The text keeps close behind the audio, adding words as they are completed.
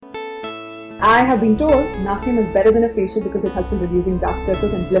I have been told Nasim is better than a facial because it helps in reducing dark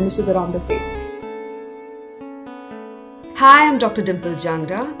circles and blemishes around the face. Hi, I'm Dr. Dimple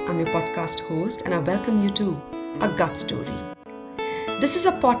Jangra. I'm your podcast host and I welcome you to A Gut Story. This is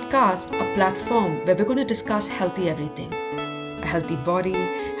a podcast, a platform where we're going to discuss healthy everything. A healthy body,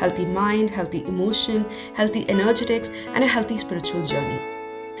 healthy mind, healthy emotion, healthy energetics, and a healthy spiritual journey.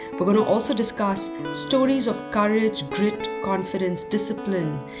 We're going to also discuss stories of courage, grit, confidence,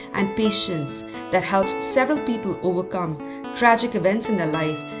 discipline, and patience that helped several people overcome tragic events in their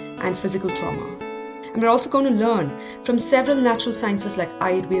life and physical trauma. And we're also going to learn from several natural sciences like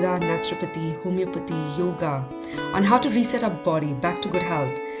Ayurveda, naturopathy, homeopathy, yoga on how to reset our body back to good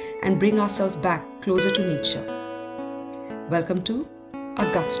health and bring ourselves back closer to nature. Welcome to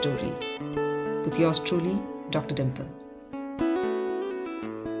A Gut Story with yours truly, Dr. Dimple.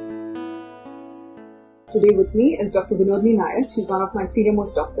 Today with me is Dr. Vinodini Nair. She's one of my senior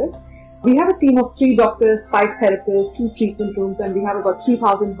most doctors. We have a team of 3 doctors, 5 therapists, 2 treatment rooms, and we have about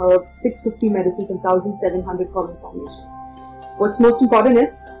 3,000 herbs, 650 medicines, and 1,700 column formations. What's most important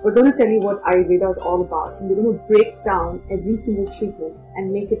is we're going to tell you what Ayurveda is all about, and we're going to break down every single treatment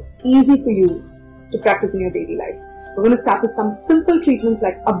and make it easy for you to practice in your daily life. We're going to start with some simple treatments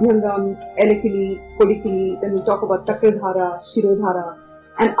like Abhyangam, Elekili, Kodikili, then we'll talk about Takradhara, Shirodhara,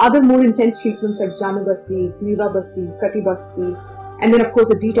 and other more intense treatments like Janu Basti, Griva Basti, Kati Basti, and then of course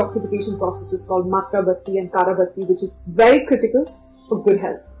the detoxification process is called Matra Basti and Kara Basti, which is very critical for good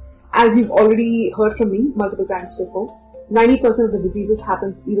health. As you've already heard from me multiple times before, 90% of the diseases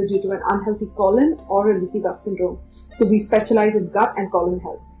happens either due to an unhealthy colon or a leaky gut syndrome. So we specialize in gut and colon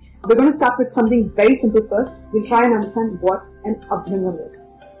health. We're going to start with something very simple first. We'll try and understand what an Abhyangam is.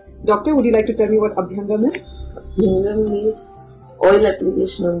 Doctor, would you like to tell me what Abhyangam is? Abhyangam means oil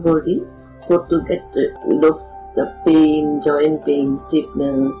application on body for to get rid of the pain, joint pain,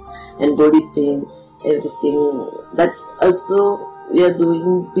 stiffness and body pain, everything. That's also we are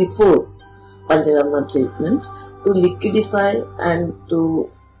doing before Panchakarma treatment to liquidify and to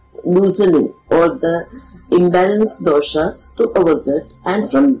loosening all the imbalanced doshas to our gut and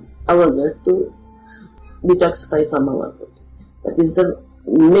from our gut to detoxify from our gut. That is the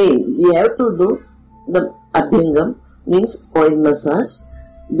main. We have to do the Abhyangam, means oil massage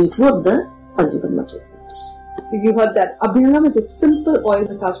before the Panchakarma treatment. So you heard that. Abhyangam is a simple oil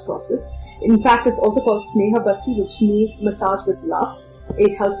massage process. In fact, it's also called Sneha Basti, which means massage with love.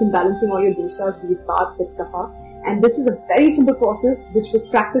 It helps in balancing all your doshas, be it Vata, Pitta, Kapha. And this is a very simple process which was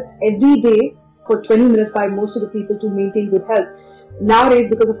practiced every day for 20 minutes by most of the people to maintain good health. Nowadays,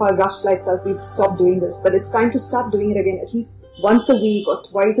 because of our rushed lifestyles, we've stopped doing this. But it's time to start doing it again at least once a week or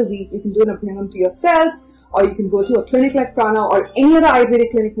twice a week. You can do an Abhyangam to yourself, or you can go to a clinic like Prana or any other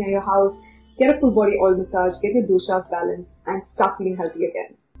Ayurvedic clinic near your house. Get a full body oil massage, get your doshas balanced, and start feeling healthy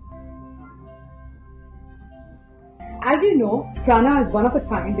again. As you know, Prana is one of a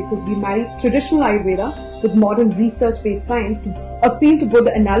kind because we marry traditional Ayurveda with modern research-based science to appeal to both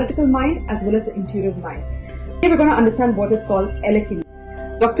the analytical mind as well as the intuitive mind. Today we're going to understand what is called Elekili.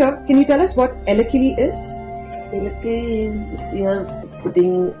 Doctor, can you tell us what Elekili is? Elekili is we are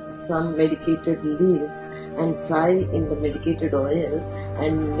putting some medicated leaves and fry in the medicated oils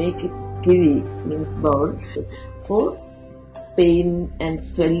and make it kili, means bowl, for pain and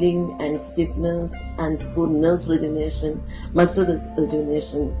swelling and stiffness and for nerves rejuvenation, muscle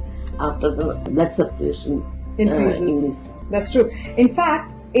rejuvenation after the blood circulation increases. That's true. In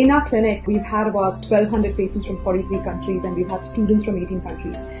fact, in our clinic, we've had about 1,200 patients from 43 countries and we've had students from 18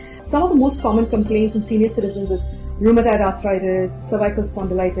 countries. Some of the most common complaints in senior citizens is rheumatoid arthritis, cervical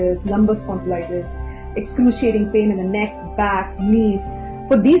spondylitis, lumbar spondylitis, excruciating pain in the neck, back, knees.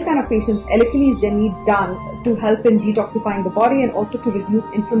 For these kind of patients, Elekili is generally done to help in detoxifying the body and also to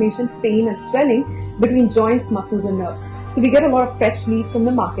reduce inflammation, pain and swelling between joints, muscles and nerves. So we get a lot of fresh leaves from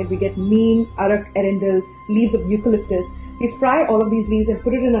the market. We get neem, arak, erindal, leaves of eucalyptus. We fry all of these leaves and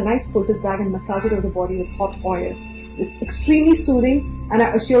put it in a nice poultice bag and massage it over the body with hot oil. It's extremely soothing and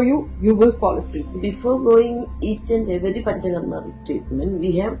I assure you, you will fall asleep. Before going each and every Panchakarma treatment,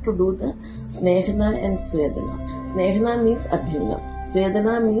 we have to do the Snehana and Swedana. Snehana means Abhyangam.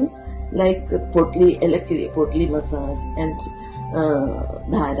 Swedana means like potli, potli massage and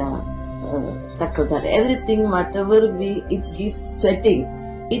dhara, takradhara. Everything, whatever it gives sweating,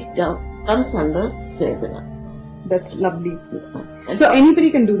 it comes under Swedana. That's lovely. So anybody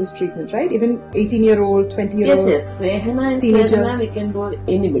can do this treatment, right? Even 18-year-old, 20-year-old. Yes. Swehana and Swedana we can do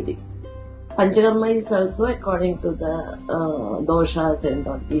anybody. Panchakarma is also according to the doshas and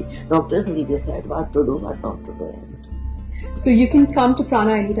all. The doctors will decide what to do, what not to do. So you can come to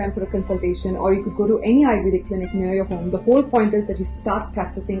Prana anytime for a consultation, or you could go to any Ayurvedic clinic near your home. The whole point is that you start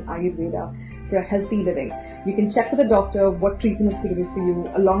practicing Ayurveda for a healthy living. You can check with the doctor what treatment is suitable for you.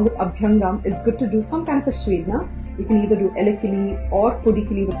 Along with Abhyangam, it's good to do some kind of a Shvedna. You can either do Elekili or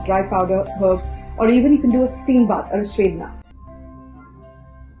Pudikili with dry powder herbs, or even you can do a steam bath or a Shvedna.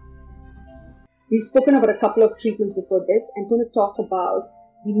 We've spoken about a couple of treatments before this. I'm going to talk about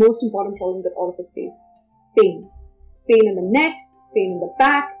the most important problem that all of us face: pain. Pain in the neck, pain in the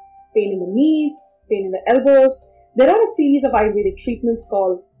back, pain in the knees, pain in the elbows. There are a series of Ayurvedic treatments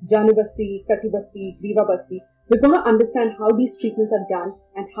called Janubasti, Katibasti, Grivabasti. We're going to understand how these treatments are done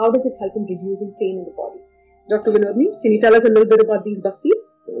and how does it help in reducing pain in the body. Dr. Vinodni, can you tell us a little bit about these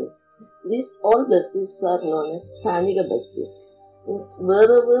bastis? Yes. These all bastis are known as Sthanika bastis. Means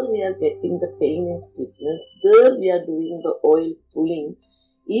wherever we are getting the pain and stiffness, there we are doing the oil pulling.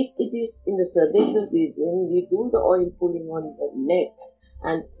 If it is in the cervical region, we do the oil pulling on the neck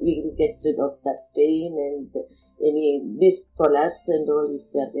and we will get rid of that pain and any disc prolapse and all if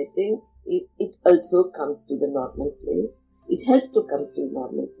we are getting. It also comes to the normal place. It helps to come to the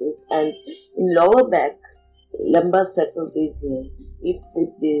normal place. And in lower back, lumbar sacral region, if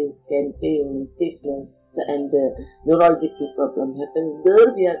slip disc and pain, stiffness and neurological problem happens,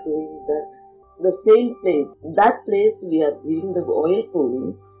 there we are doing the same place. That place we are giving the oil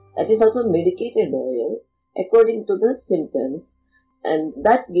pulling. That is also medicated oil according to the symptoms, and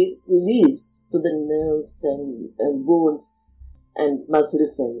that gives relief to the nerves and bones and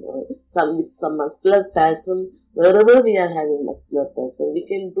muscles and with some muscular spasm. Wherever we are having muscular spasm, we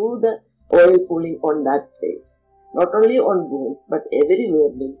can do the oil pulling on that place. Not only on bones, but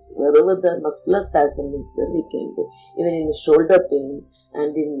everywhere, means wherever the muscular spasm is there, we can do. Even in shoulder pain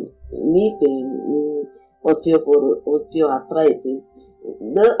and in knee pain, osteoarthritis,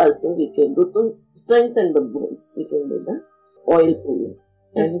 there also we can do to strengthen the bones. We can do the oil pulling.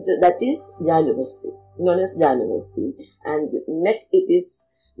 And that is Janubasti, known as Janubasti. And neck it is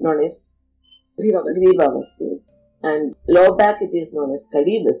known as Grivabasti. And lower back it is known as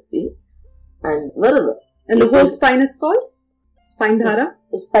Kadibasti. And wherever. And the whole spine is called? Spine Dhara?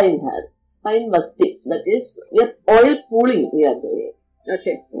 Spine Dhara. Spine Vasti. That is, we are oil pulling we are doing.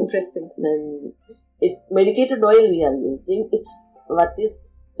 Okay, interesting. Then medicated oil we are using. It's what is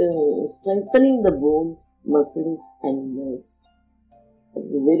strengthening the bones, muscles and nerves.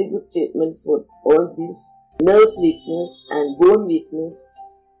 It's a very good treatment for all these nerves weakness and bone weakness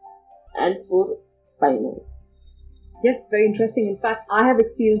and for spinals. Yes, very interesting. In fact, I have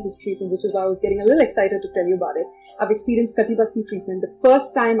experienced this treatment, which is why I was getting a little excited to tell you about it. I've experienced Katibasti treatment. The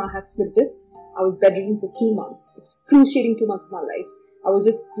first time I had slip disc, I was bedridden for 2 months. Excruciating 2 months of my life. I was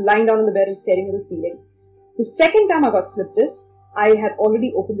just lying down on the bed and staring at the ceiling. The second time I got slip disc, I had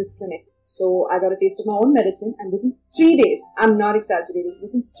already opened this clinic. So I got a taste of my own medicine, and within 3 days, I'm not exaggerating,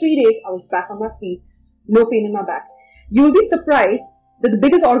 within 3 days, I was back on my feet, no pain in my back. You'll be surprised that the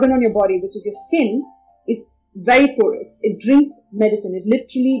biggest organ on your body, which is your skin, is very porous. It drinks medicine. It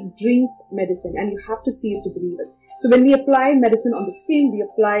literally drinks medicine, and you have to see it to believe it. So when we apply medicine on the skin, we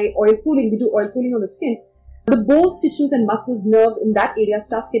apply oil pulling, we do oil pulling on the skin, the bones, tissues and muscles, nerves in that area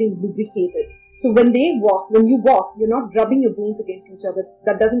starts getting lubricated. So when you walk, you're not rubbing your bones against each other.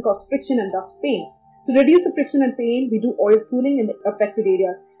 That doesn't cause friction and thus pain. To reduce the friction and pain, we do oil pulling in the affected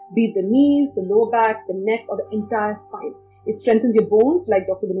areas, be it the knees, the lower back, the neck or the entire spine. It strengthens your bones, like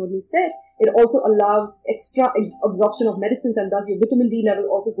Dr. Vinodni said. It also allows extra absorption of medicines, and thus your vitamin D level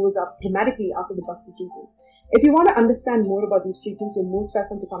also goes up dramatically after the Basti treatments. If you want to understand more about these treatments, you're most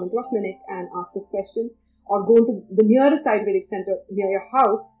welcome to come into our clinic and ask us questions, or go to the nearest Ayurvedic center near your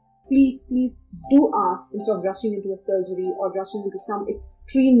house. Please do ask instead of rushing into a surgery or rushing into some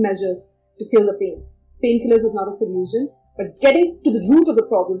extreme measures to kill the pain. Painkillers is not a solution, but getting to the root of the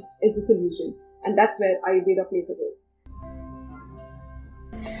problem is the solution. And that's where Ayurveda plays a role.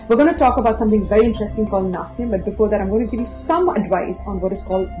 We're going to talk about something very interesting called Nasyam, but before that I'm going to give you some advice on what is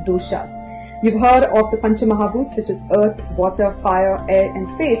called doshas. You've heard of the Panchamahabhuts, which is earth, water, fire, air and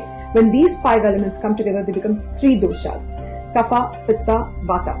space. When these 5 elements come together, they become 3 doshas: Kapha, Pitta,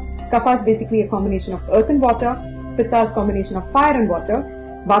 Vata. Kapha is basically a combination of earth and water, Pitta is a combination of fire and water,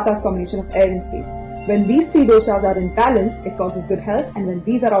 Vata is a combination of air and space. When these 3 doshas are in balance, it causes good health, and when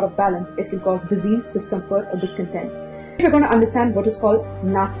these are out of balance, it can cause disease, discomfort or discontent. We're going to understand what is called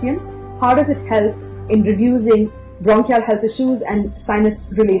Nasyam. How does it help in reducing bronchial health issues and sinus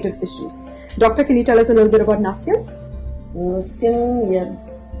related issues? Doctor, can you tell us a little bit about Nasyam? Nasyam, we are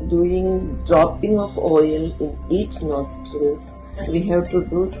doing dropping of oil in each nostrils. We have to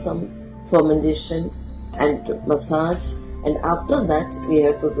do some fermentation and massage And after that, we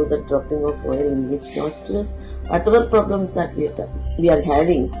have to do the dropping of oil in each nostrils. Whatever problems that we are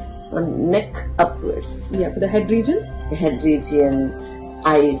having from neck upwards. Yeah, for the head region? Head region,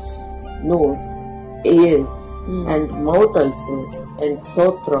 eyes, nose, ears, and mouth also, and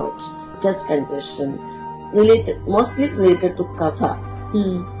sore throat, chest congestion, mostly related to kapha.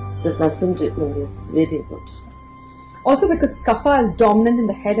 The Nasim treatment is very good. Also, because kapha is dominant in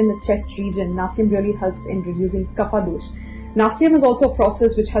the head and the chest region, Nasim really helps in reducing kapha dosh. Nasim is also a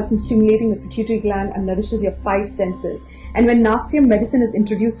process which helps in stimulating the pituitary gland and nourishes your 5 senses. And when Nasim medicine is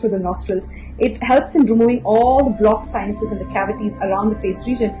introduced through the nostrils, it helps in removing all the blocked sinuses and the cavities around the face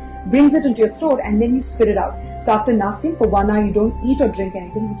region, brings it into your throat, and then you spit it out. So after Nasim, for 1 hour, you don't eat or drink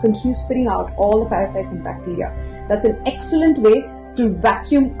anything. You continue spitting out all the parasites and bacteria. That's an excellent way to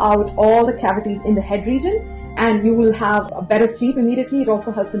vacuum out all the cavities in the head region, and you will have a better sleep immediately. It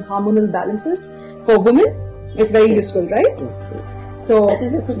also helps in hormonal balances. For women, it's very useful, right? Yes. So that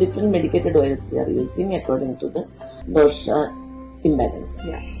is also different medicated oils we are using according to the dosha imbalance.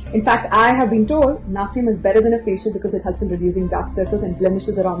 Yeah. In fact, I have been told Nasim is better than a facial because it helps in reducing dark circles and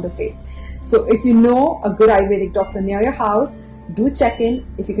blemishes around the face. So if you know a good Ayurvedic doctor near your house, do check in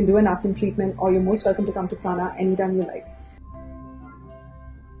if you can do a Nasim treatment, or you're most welcome to come to Prana anytime you like.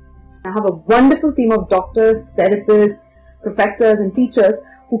 I have a wonderful team of doctors, therapists, professors and teachers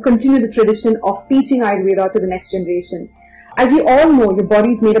who continue the tradition of teaching Ayurveda to the next generation. As you all know, your body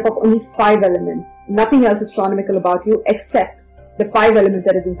is made up of only 5 elements. Nothing else is astronomical about you except the 5 elements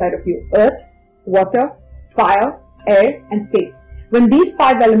that is inside of you: earth, water, fire, air and space. When these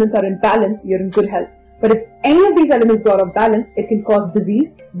 5 elements are in balance, you're in good health. But if any of these elements go out of balance, it can cause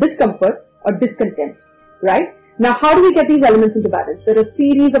disease, discomfort or discontent, right? Now, how do we get these elements into balance? There are a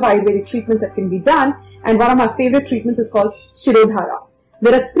series of Ayurvedic treatments that can be done, and one of my favorite treatments is called Shirodhara.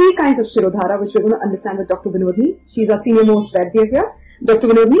 There are 3 kinds of Shirodhara, which we're going to understand with Dr. Vinodni. She's our senior most Vaidya here. Dr.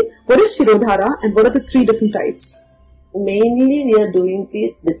 Vinodni, what is Shirodhara and what are the 3 different types? Mainly, we are doing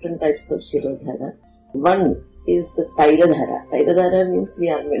 3 different types of Shirodhara. One is the Tailadhara. Tailadhara means we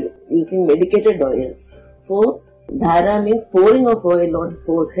are using medicated oils. 4, Dhara means pouring of oil on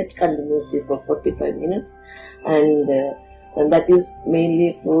forehead continuously for 45 minutes, and that is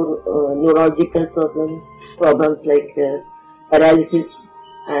mainly for neurological problems like paralysis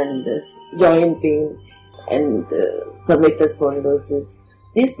and joint pain and cervical spondylosis.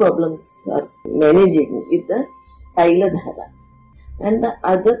 These problems are managing with the Tailadhara. And the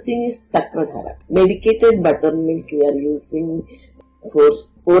other thing is Takradhara. Medicated buttermilk we are using for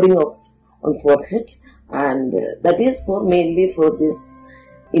pouring on forehead, and that is mainly for this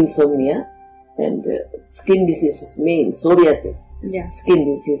insomnia and skin diseases, psoriasis, skin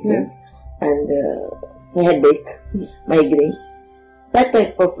diseases, and headache, migraine. That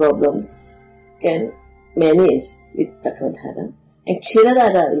type of problems can manage with Takradhara. And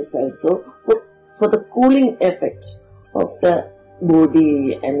Kshiradhara is also for the cooling effect of the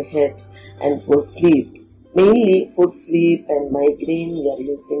body and head, and for sleep. Mainly for sleep and migraine, we are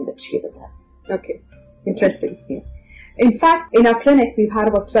using the Kshiradhara. Okay, interesting. Yeah. In fact, in our clinic, we've had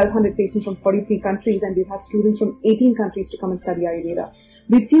about 1,200 patients from 43 countries, and we've had students from 18 countries to come and study Ayurveda.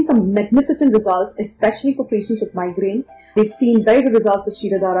 We've seen some magnificent results, especially for patients with migraine. We've seen very good results with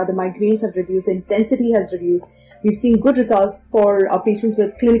Kshiradhara. The migraines have reduced, the intensity has reduced. We've seen good results for our patients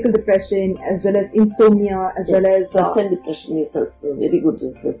with clinical depression, as well as insomnia, as well as stress and depression is also very good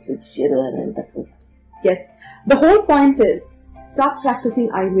results with Kshiradhara and Takradhara. Yes. The whole point is, start practicing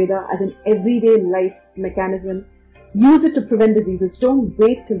Ayurveda as an everyday life mechanism. Use it to prevent diseases. Don't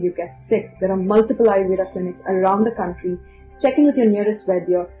wait till you get sick. There are multiple Ayurveda clinics around the country. Check in with your nearest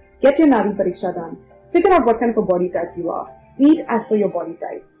Vaidya. Get your Nadi Pariksha done. Figure out what kind of a body type you are. Eat as per your body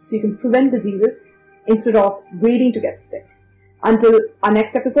type, so you can prevent diseases instead of waiting to get sick. Until our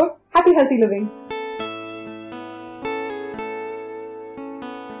next episode, happy healthy living.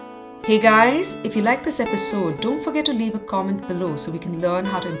 Hey guys, if you like this episode, don't forget to leave a comment below so we can learn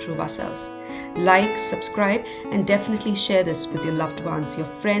how to improve ourselves. Like, subscribe, and definitely share this with your loved ones, your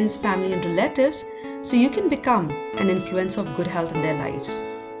friends, family and relatives, so you can become an influencer of good health in their lives.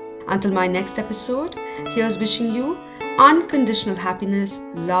 Until my next episode, here's wishing you unconditional happiness,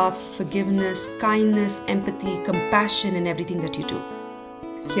 love, forgiveness, kindness, empathy, compassion in everything that you do.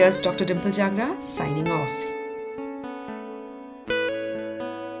 Here's Dr. Dimple Jagra signing off.